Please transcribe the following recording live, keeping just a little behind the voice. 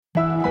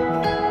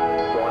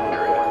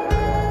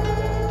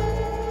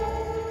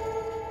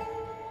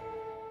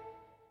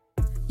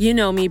You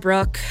know me,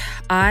 Brooke.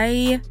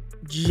 I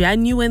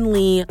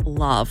genuinely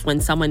love when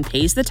someone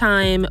pays the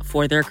time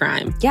for their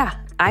crime. Yeah,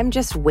 I'm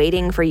just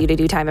waiting for you to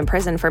do time in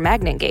prison for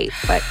Magnet Gate,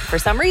 but for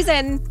some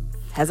reason,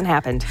 hasn't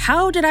happened.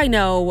 How did I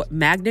know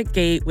Magnet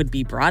Gate would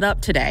be brought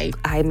up today?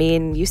 I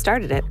mean, you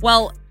started it.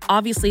 Well,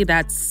 obviously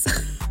that's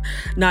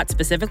not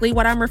specifically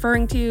what I'm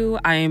referring to.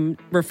 I'm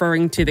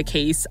referring to the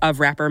case of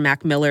rapper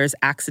Mac Miller's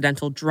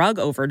accidental drug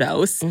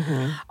overdose.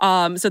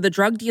 So the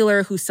drug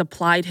dealer who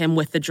supplied him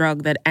with the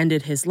drug that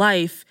ended his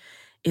life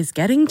is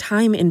getting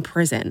time in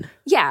prison.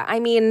 Yeah, I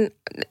mean,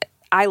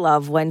 I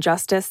love when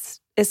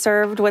justice is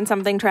served when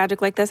something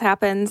tragic like this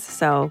happens,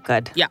 so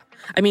good. Yeah.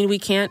 I mean, we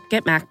can't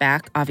get Mac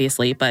back,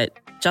 obviously, but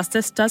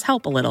justice does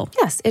help a little.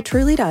 Yes, it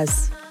truly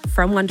does.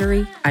 From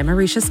Wondery, I'm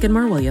Arisha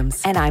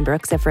Skidmore-Williams. And I'm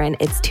Brooke Ziffrin.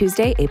 It's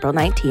Tuesday, April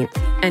 19th.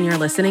 And you're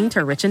listening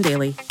to Rich and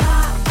Daily.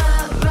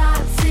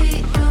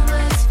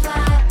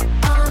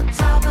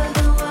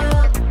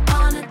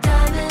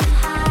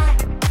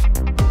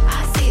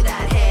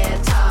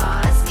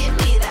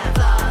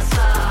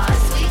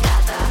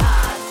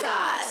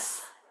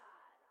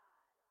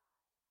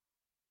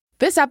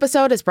 This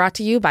episode is brought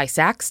to you by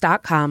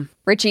Saks.com.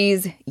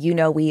 Richies, you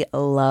know we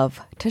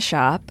love to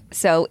shop,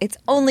 so it's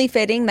only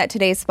fitting that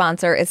today's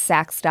sponsor is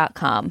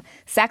Saks.com.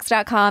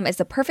 Saks.com is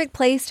the perfect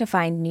place to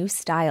find new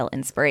style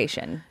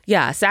inspiration.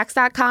 Yeah,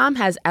 Saks.com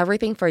has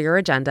everything for your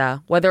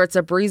agenda, whether it's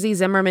a breezy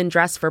Zimmermann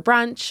dress for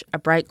brunch, a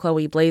bright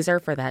Chloe blazer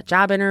for that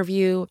job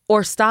interview,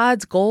 or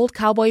Staud's gold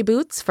cowboy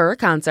boots for a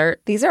concert.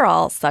 These are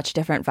all such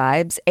different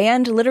vibes,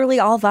 and literally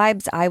all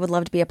vibes I would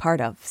love to be a part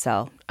of,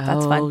 so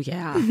that's fun. Oh,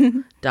 yeah,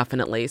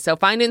 definitely. So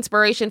find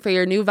inspiration for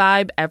your new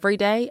vibe every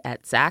day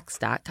at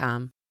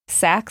Saks.com.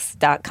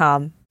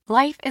 Saks.com.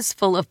 Life is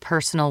full of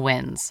personal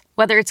wins.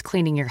 Whether it's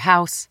cleaning your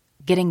house,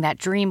 getting that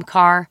dream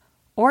car,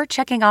 or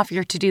checking off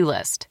your to-do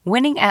list,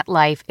 winning at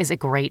life is a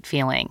great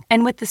feeling.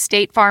 And with the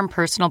State Farm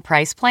Personal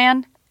Price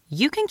Plan,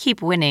 you can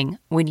keep winning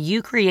when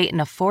you create an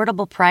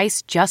affordable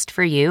price just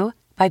for you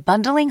by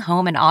bundling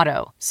home and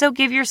auto. So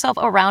give yourself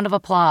a round of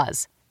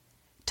applause.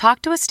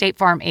 Talk to a State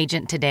Farm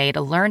agent today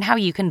to learn how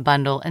you can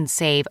bundle and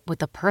save with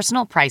the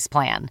Personal Price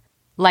Plan.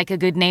 Like a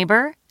good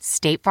neighbor,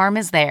 State Farm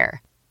is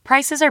there.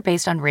 Prices are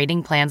based on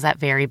rating plans that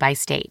vary by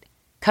state.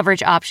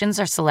 Coverage options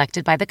are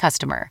selected by the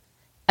customer.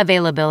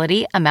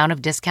 Availability, amount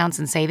of discounts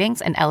and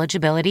savings, and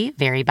eligibility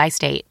vary by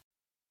state.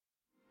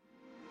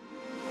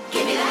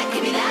 Give me that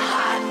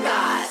hot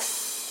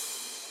goss.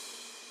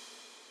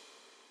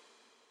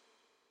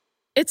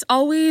 It's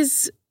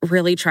always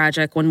really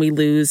tragic when we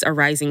lose a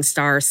rising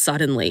star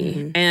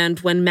suddenly. And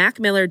when Mac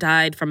Miller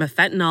died from a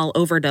fentanyl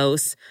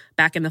overdose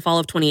back in the fall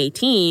of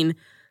 2018,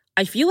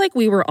 I feel like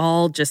we were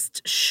all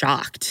just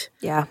shocked.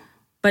 Yeah.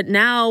 But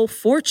now,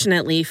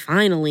 fortunately,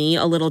 finally,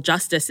 a little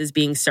justice is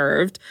being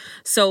served.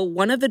 So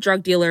one of the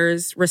drug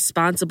dealers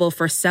responsible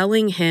for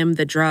selling him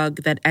the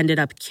drug that ended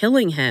up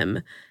killing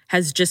him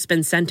has just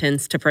been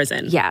sentenced to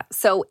prison. Yeah.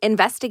 So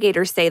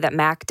investigators say that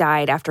Mac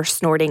died after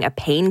snorting a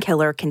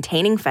painkiller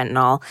containing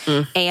fentanyl.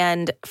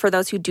 And for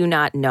those who do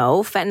not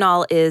know,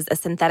 fentanyl is a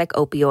synthetic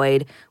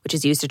opioid which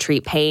is used to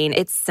treat pain.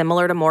 It's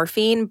similar to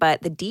morphine,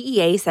 but the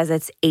DEA says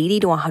it's 80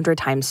 to 100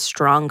 times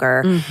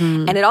stronger.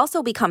 And it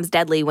also becomes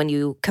deadly when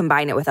you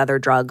combine it with other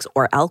drugs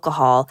or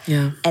alcohol.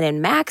 Yeah. And in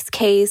Mac's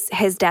case,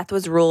 his death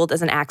was ruled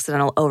as an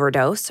accidental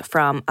overdose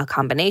from a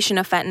combination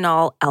of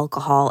fentanyl,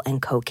 alcohol,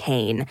 and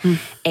cocaine.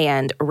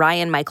 And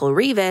Ryan Michael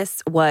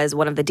Rivas was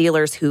one of the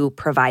dealers who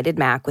provided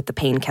Mac with the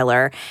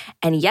painkiller.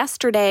 And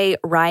yesterday,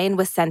 Ryan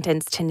was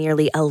sentenced to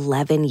nearly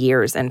 11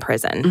 years in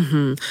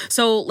prison.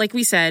 So, like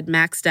we said,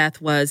 Mac's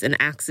death was an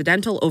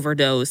accidental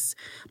overdose.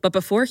 But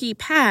before he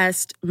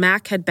passed,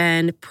 Mac had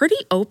been pretty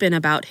open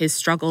about his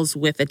struggles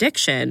with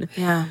addiction.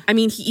 Yeah. I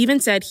mean, he even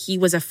said he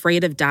was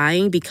afraid of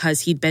dying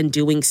because he'd been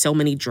doing so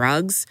many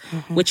drugs,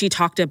 which he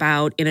talked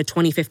about in a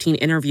 2015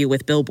 interview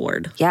with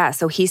Billboard. Yeah,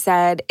 so he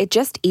said, it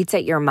just eats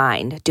at your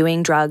mind,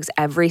 doing drugs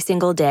every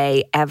single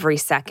day, every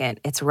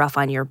second. It's rough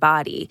on your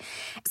body.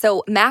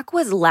 So Mac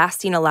was last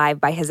seen alive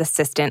by his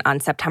assistant on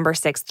September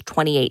 6th,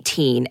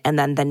 2018. And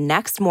then the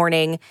next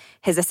morning,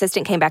 his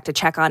assistant came back to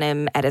check on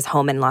him at his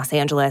home in Los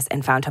Angeles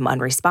and found him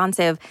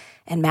unresponsive.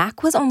 And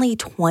Mac was only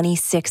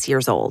 26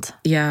 years old.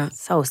 Yeah.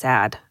 So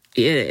sad.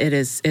 It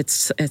is.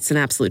 It's an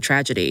absolute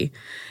tragedy.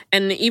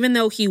 And even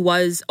though he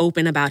was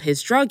open about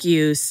his drug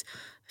use,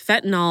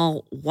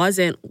 fentanyl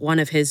wasn't one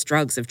of his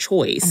drugs of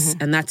choice.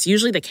 And that's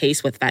usually the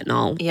case with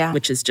fentanyl,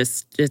 which is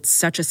just, it's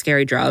such a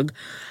scary drug.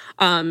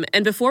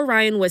 And before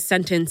Ryan was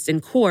sentenced in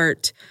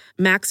court,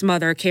 Mac's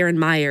mother, Karen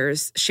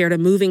Myers, shared a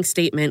moving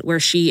statement where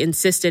she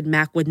insisted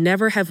Mac would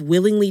never have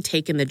willingly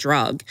taken the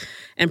drug.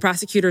 And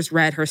prosecutors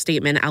read her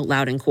statement out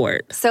loud in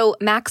court. So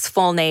Mac's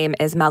full name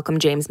is Malcolm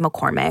James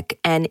McCormick.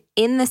 And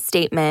in the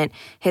statement,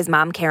 his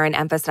mom, Karen,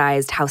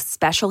 emphasized how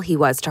special he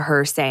was to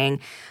her, saying,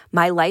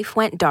 My life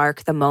went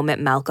dark the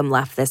moment Malcolm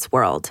left this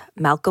world.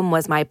 Malcolm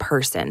was my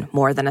person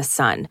more than a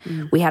son.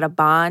 We had a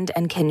bond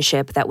and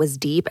kinship that was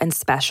deep and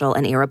special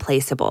and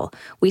irreplaceable.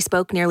 We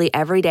spoke nearly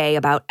every day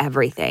about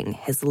everything,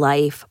 his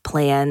life,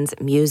 plans,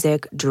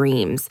 music,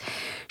 dreams.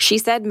 She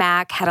said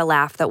Mac had a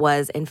laugh that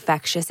was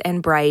infectious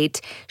and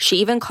bright. She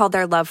even called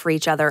their love for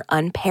each other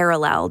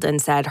unparalleled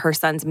and said her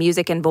son's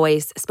music and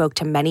voice spoke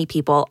to many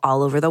people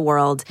all over the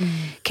world.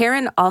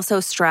 Karen also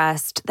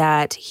stressed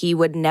that he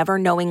would never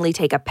knowingly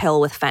take a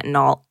pill with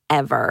fentanyl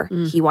ever.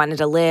 He wanted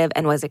to live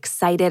and was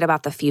excited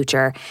about the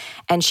future.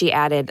 And she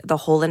added, the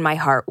hole in my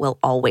heart will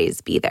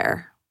always be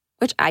there,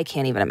 which I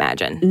can't even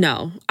imagine.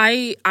 No.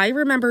 I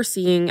remember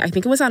seeing, I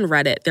think it was on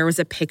Reddit, there was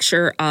a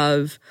picture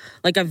of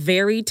like a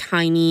very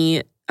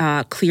tiny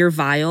clear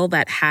vial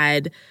that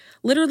had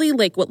literally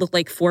like what looked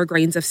like 4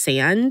 grains of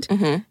sand.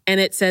 And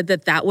it said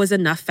that was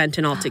enough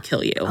fentanyl to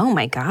kill you. Oh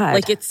my God.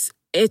 Like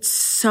it's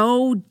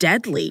so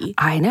deadly.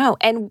 I know.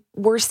 And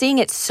we're seeing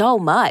it so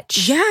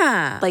much.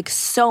 Yeah. Like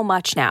so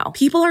much now.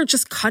 People are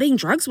just cutting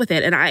drugs with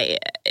it. And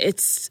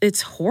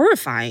it's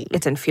horrifying.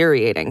 It's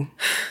infuriating.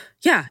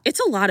 Yeah. It's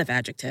a lot of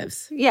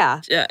adjectives.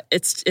 Yeah.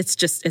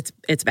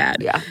 It's bad.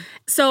 Yeah.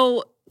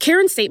 So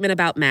Karen's statement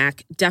about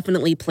Mac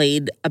definitely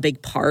played a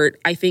big part,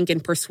 I think, in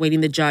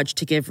persuading the judge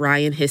to give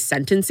Ryan his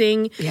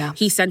sentencing. Yeah.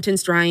 He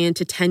sentenced Ryan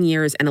to 10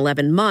 years and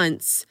 11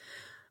 months.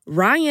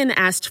 Ryan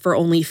asked for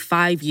only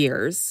 5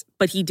 years,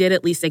 but he did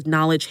at least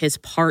acknowledge his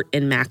part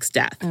in Mac's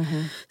death.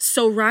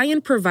 So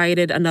Ryan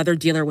provided another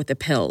dealer with the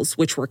pills,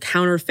 which were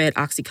counterfeit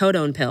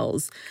oxycodone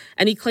pills,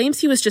 and he claims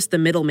he was just the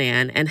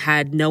middleman and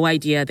had no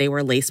idea they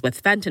were laced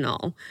with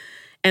fentanyl.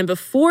 And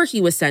before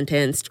he was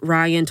sentenced,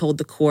 Ryan told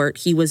the court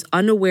he was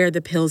unaware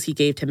the pills he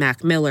gave to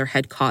Mac Miller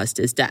had caused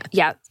his death.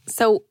 Yeah.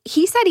 So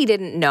he said he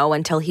didn't know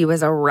until he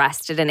was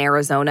arrested in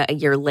Arizona a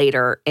year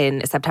later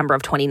in September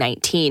of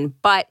 2019.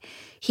 But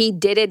he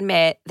did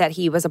admit that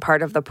he was a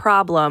part of the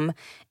problem.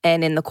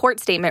 And in the court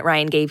statement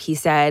Ryan gave, he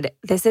said,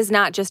 "This is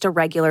not just a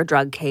regular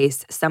drug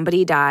case.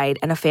 Somebody died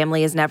and a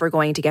family is never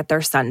going to get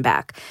their son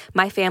back.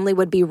 My family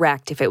would be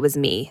wrecked if it was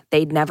me.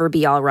 They'd never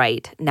be all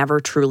right, never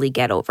truly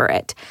get over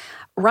it."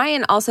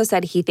 Ryan also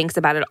said he thinks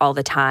about it all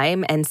the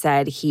time and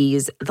said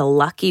he's the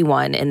lucky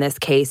one in this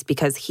case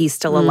because he's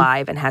still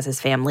alive and has his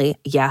family.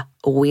 Yeah,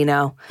 we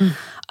know.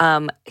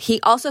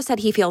 He also said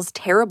he feels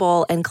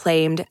terrible and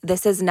claimed,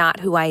 "This is not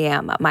who I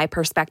am. My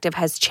perspective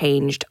has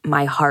changed.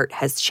 My heart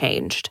has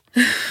changed."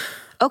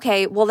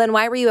 Okay, well then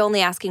why were you only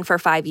asking for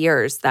 5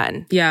 years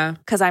then? Yeah.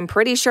 Because I'm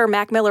pretty sure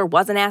Mac Miller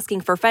wasn't asking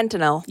for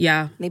fentanyl.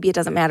 Yeah. Maybe it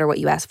doesn't matter what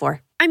you asked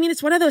for. I mean,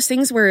 it's one of those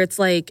things where it's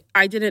like,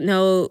 I didn't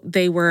know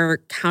they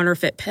were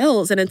counterfeit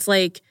pills. And it's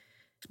like,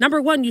 number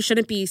one, you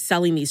shouldn't be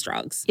selling these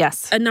drugs.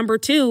 Yes. And number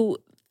two,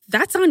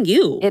 that's on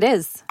you. It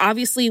is.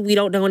 Obviously, we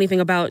don't know anything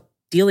about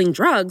dealing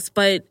drugs,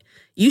 but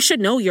you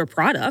should know your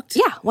product.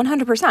 Yeah,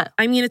 100%.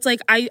 I mean, it's like,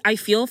 I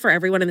feel for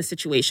everyone in the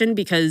situation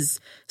because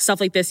stuff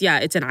like this, yeah,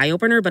 it's an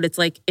eye-opener, but it's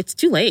like, it's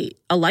too late.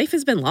 A life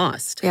has been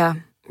lost. Yeah,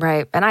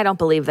 right. And I don't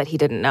believe that he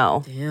didn't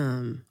know.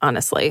 Damn.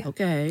 Honestly.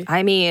 Okay.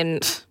 I mean,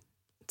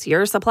 it's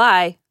your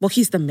supply. Well,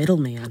 he's the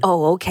middleman.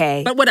 Oh,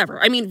 okay. But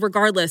whatever. I mean,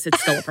 regardless, it's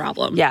still a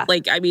problem. Yeah.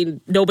 Like, I mean,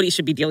 nobody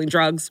should be dealing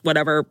drugs,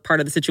 whatever part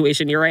of the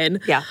situation you're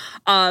in. Yeah.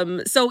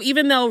 So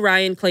even though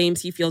Ryan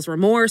claims he feels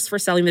remorse for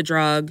selling the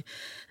drug,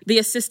 the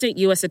assistant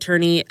U.S.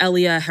 attorney,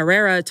 Elia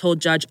Herrera,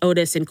 told Judge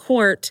Otis in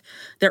court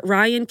that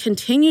Ryan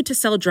continued to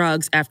sell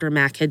drugs after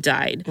Mac had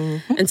died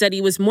and said he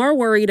was more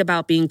worried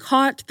about being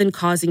caught than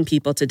causing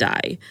people to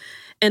die.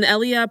 And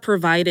Elia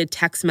provided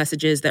text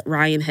messages that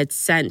Ryan had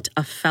sent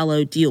a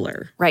fellow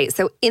dealer. Right.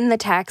 So in the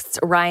text,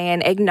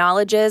 Ryan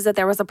acknowledges that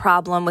there was a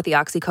problem with the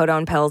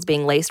oxycodone pills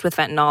being laced with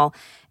fentanyl.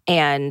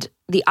 And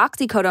the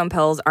oxycodone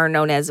pills are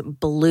known as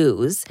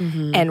blues.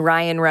 And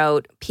Ryan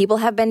wrote, "People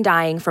have been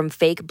dying from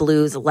fake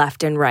blues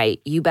left and right.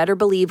 You better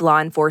believe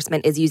law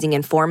enforcement is using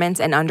informants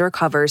and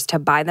undercovers to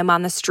buy them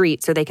on the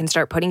street so they can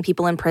start putting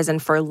people in prison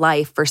for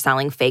life for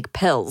selling fake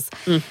pills."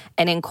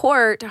 And in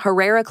court,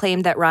 Herrera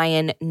claimed that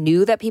Ryan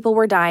knew that people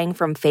were dying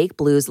from fake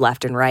blues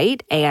left and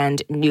right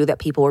and knew that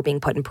people were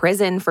being put in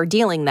prison for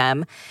dealing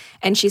them.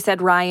 And she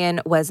said Ryan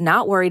was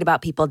not worried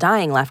about people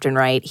dying left and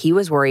right. He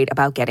was worried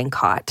about getting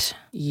caught.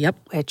 Yep.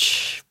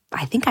 Which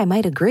I think I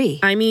might agree.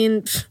 I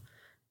mean,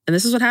 and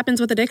this is what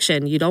happens with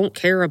addiction. You don't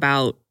care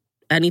about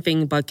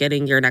anything but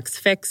getting your next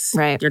fix,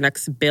 right, your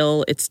next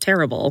bill. It's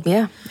terrible.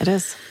 Yeah, it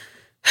is.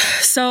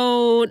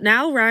 So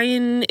now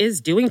Ryan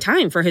is doing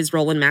time for his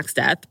role in Mac's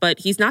death, but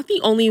he's not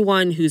the only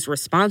one who's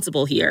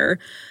responsible here.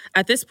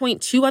 At this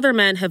point, 2 other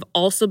men have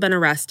also been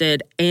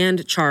arrested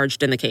and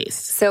charged in the case.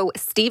 So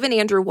Stephen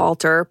Andrew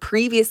Walter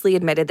previously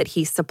admitted that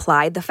he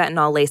supplied the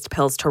fentanyl-laced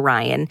pills to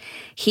Ryan.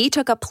 He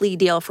took a plea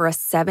deal for a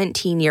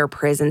 17-year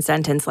prison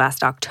sentence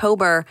last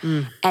October.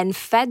 And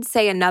feds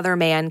say another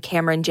man,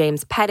 Cameron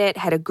James Pettit,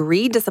 had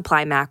agreed to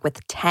supply Mac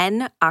with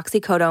 10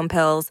 oxycodone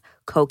pills,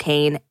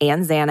 cocaine,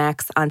 and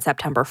Xanax on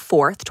September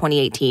 4th,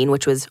 2018,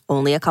 which was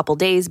only a couple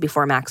days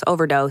before Mac's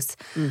overdose.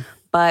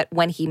 But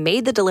when he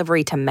made the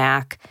delivery to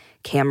Mac,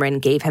 Cameron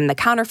gave him the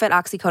counterfeit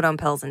oxycodone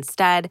pills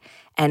instead,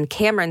 and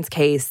Cameron's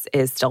case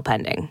is still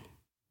pending.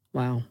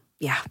 Wow.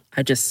 Yeah.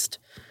 I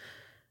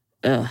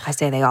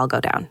say they all go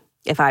down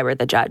if I were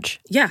the judge.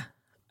 Yeah.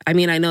 I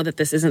mean, I know that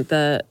this isn't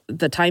the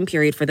time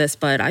period for this,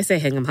 but I say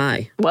hang 'em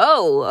high.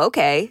 Whoa,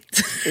 okay.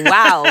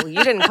 Wow,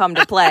 you didn't come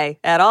to play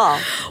at all.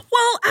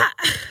 Well,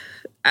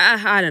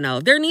 I don't know.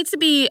 There needs to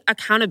be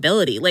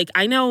accountability. Like,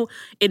 I know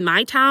in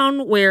my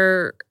town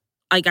where,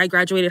 like, I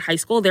graduated high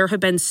school, there have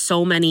been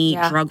so many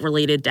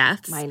drug-related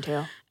deaths. Mine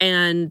too.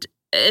 And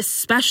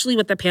especially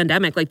with the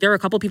pandemic, like, there are a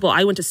couple people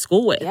I went to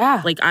school with,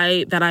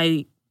 that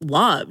I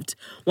loved.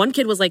 One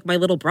kid was like my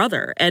little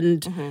brother,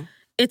 and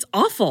it's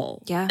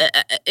awful. Yeah.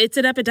 It's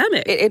an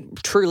epidemic.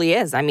 It truly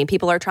is. I mean,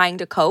 people are trying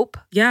to cope.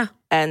 Yeah.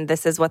 And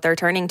this is what they're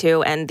turning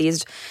to. And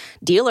these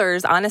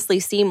dealers honestly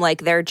seem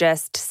like they're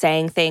just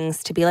saying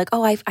things to be like,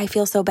 oh, I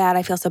feel so bad.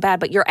 I feel so bad.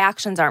 But your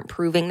actions aren't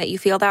proving that you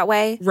feel that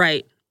way.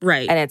 Right.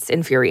 And it's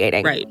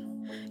infuriating. Right.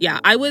 Yeah.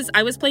 I was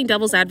playing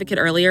devil's advocate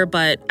earlier,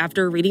 but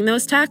after reading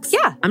those texts,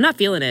 I'm not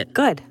feeling it.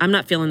 Good. I'm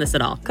not feeling this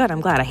at all. Good.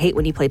 I'm glad. I hate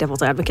when you play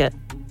devil's advocate.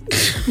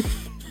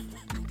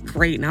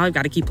 Great. Now I've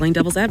got to keep playing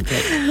devil's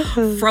advocate.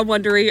 From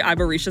Wondery, I'm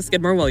Arisha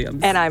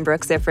Skidmore-Williams. And I'm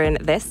Brooke Ziffrin.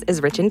 This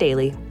is Rich and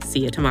Daily.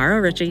 See you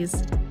tomorrow,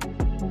 Richies.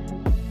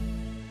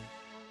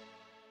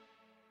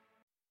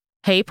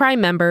 Hey, Prime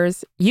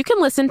members. You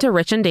can listen to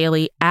Rich and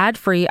Daily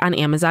ad-free on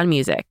Amazon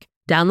Music.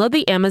 Download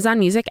the Amazon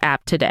Music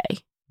app today.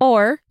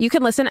 Or you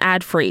can listen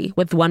ad-free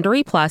with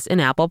Wondery Plus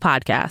in Apple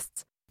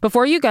Podcasts.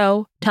 Before you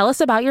go, tell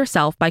us about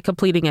yourself by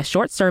completing a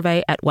short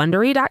survey at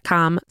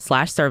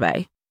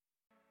Wondery.com/survey.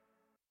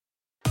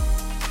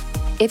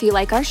 If you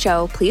like our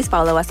show, please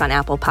follow us on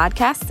Apple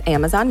Podcasts,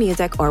 Amazon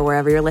Music, or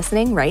wherever you're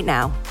listening right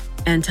now.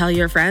 And tell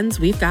your friends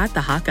we've got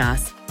the hot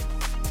goss.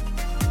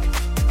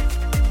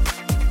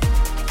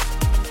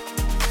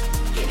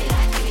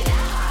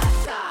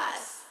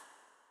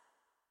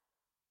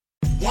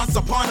 Once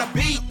upon a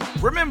beat.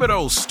 Remember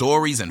those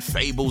stories and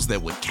fables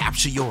that would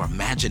capture your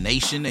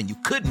imagination and you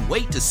couldn't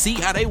wait to see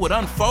how they would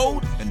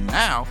unfold? And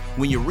now,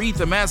 when you read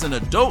them as an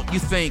adult, you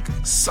think,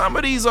 some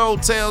of these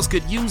old tales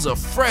could use a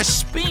fresh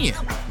spin.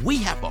 We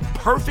have a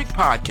perfect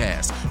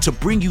podcast to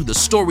bring you the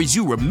stories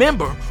you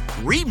remember,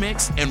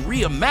 remix, and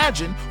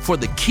reimagine for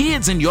the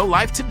kids in your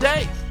life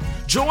today.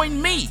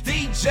 Join me,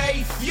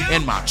 DJ Few,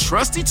 and my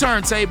trusty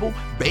turntable,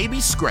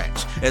 Baby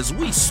Scratch, as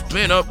we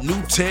spin up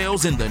new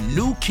tales in the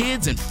New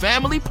Kids and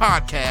Family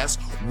podcast,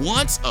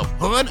 Once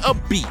Upon a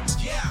Beat.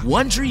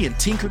 Wondery and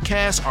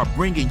Tinkercast are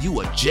bringing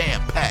you a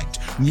jam-packed,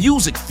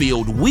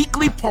 music-filled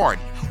weekly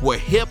party where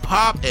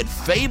hip-hop and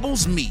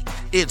fables meet.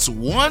 It's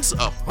Once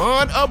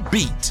Upon a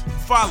Beat.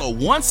 Follow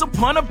Once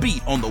Upon a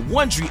Beat on the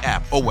Wondery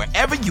app or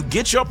wherever you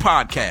get your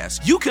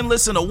podcasts. You can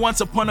listen to Once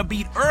Upon a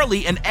Beat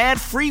early and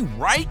ad-free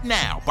right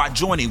now by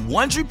joining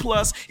Wondery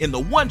Plus in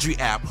the Wondery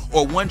app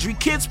or Wondery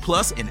Kids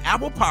Plus in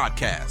Apple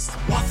Podcasts.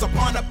 Once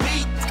Upon a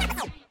Beat.